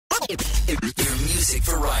Your music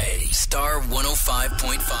variety, Star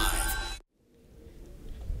 105.5.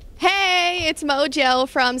 Hey, it's Mojo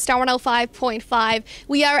from Star 105.5.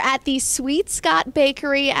 We are at the Sweet Scot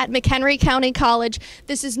Bakery at McHenry County College.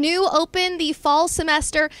 This is new, open the fall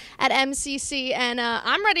semester at MCC, and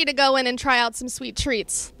I'm ready to go in and try out some sweet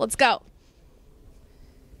treats. Let's go.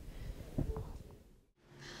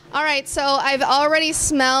 All right, so I've already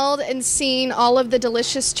smelled and seen all of the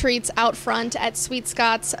delicious treats out front at Sweet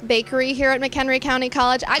Scots Bakery here at McHenry County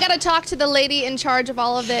College. I got to talk to the lady in charge of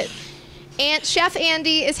all of it. And Chef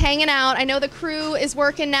Andy is hanging out. I know the crew is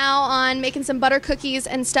working now on making some butter cookies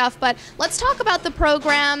and stuff, but let's talk about the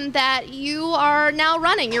program that you are now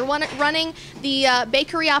running. You're running the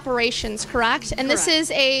bakery operations, correct? And this is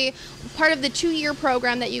a part of the 2-year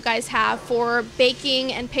program that you guys have for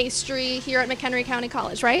baking and pastry here at McHenry County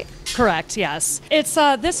College, right? Correct, yes. It's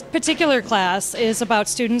this particular class is about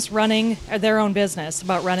students running their own business,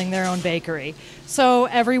 about running their own bakery. So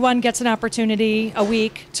everyone gets an opportunity a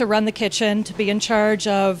week to run the kitchen, to be in charge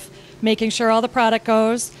of making sure all the product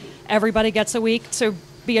goes. Everybody gets a week to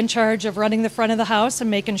be in charge of running the front of the house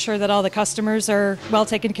and making sure that all the customers are well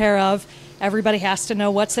taken care of. Everybody has to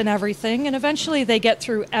know what's in everything, and eventually they get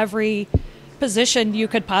through every position you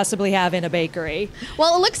could possibly have in a bakery.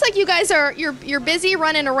 Well, it looks like you guys are you're busy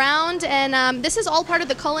running around, and this is all part of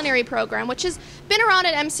the culinary program, which has been around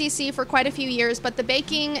at MCC for quite a few years, but the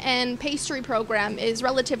baking and pastry program is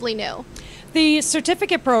relatively new. The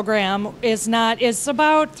certificate program is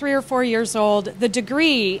about 3 or 4 years old. The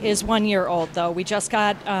degree is 1 year old, though. We just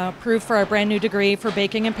got approved for our brand new degree for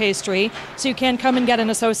baking and pastry, so you can come and get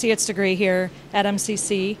an associate's degree here at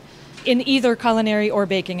MCC in either culinary or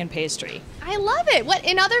baking and pastry. I love it. What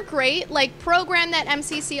another great program that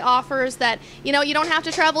MCC offers that you don't have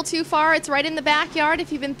to travel too far. It's right in the backyard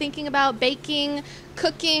if you've been thinking about baking,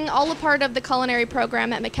 cooking, all a part of the culinary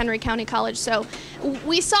program at McHenry County College. So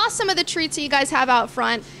we saw some of the treats that you guys have out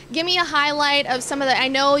front. Give me a highlight of some of the, I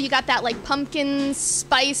know you got that pumpkin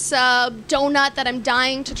spice donut that I'm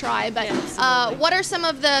dying to try, but what are some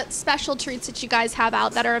of the special treats that you guys have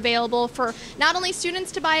out that are available for not only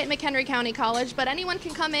students to buy at McHenry County College, but anyone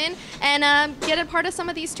can come in and get a part of some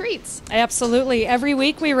of these treats? Absolutely. Every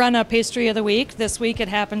week we run a pastry of the week. This week it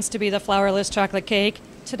happens to be the flourless chocolate cake.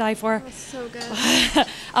 To die for. Oh, so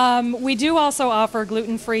good. We do also offer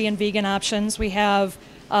gluten-free and vegan options. We have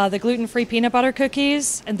the gluten-free peanut butter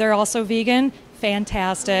cookies, and they're also vegan.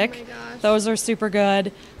 Fantastic. Oh my gosh. Those are super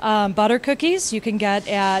good. Butter cookies you can get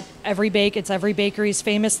at it's every bakery's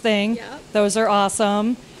famous thing. Yep. Those are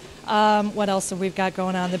awesome. What else have we got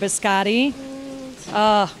going on? The biscotti.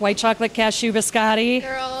 White chocolate cashew biscotti.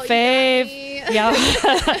 Girl, fave. Yeah.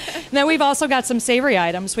 Then we've also got some savory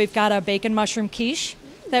items. We've got a bacon mushroom quiche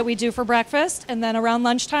that we do for breakfast, and then around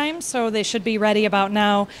lunchtime, so they should be ready about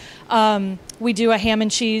now. We do a hot ham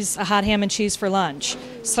and cheese for lunch.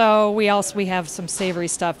 So we have some savory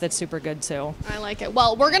stuff that's super good too. I like it.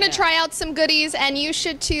 Well, we're gonna try out some goodies, and you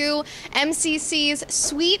should too. MCC's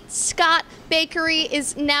Sweet Scot Bakery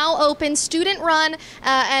is now open, student run,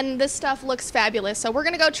 and this stuff looks fabulous. So we're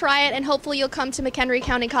gonna go try it, and hopefully you'll come to McHenry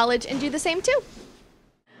County College and do the same too.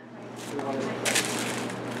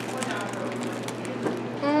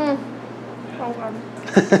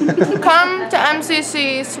 Come to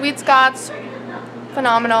MCC, Sweet Scots,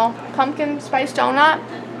 phenomenal. Pumpkin spice donut,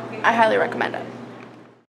 I highly recommend it.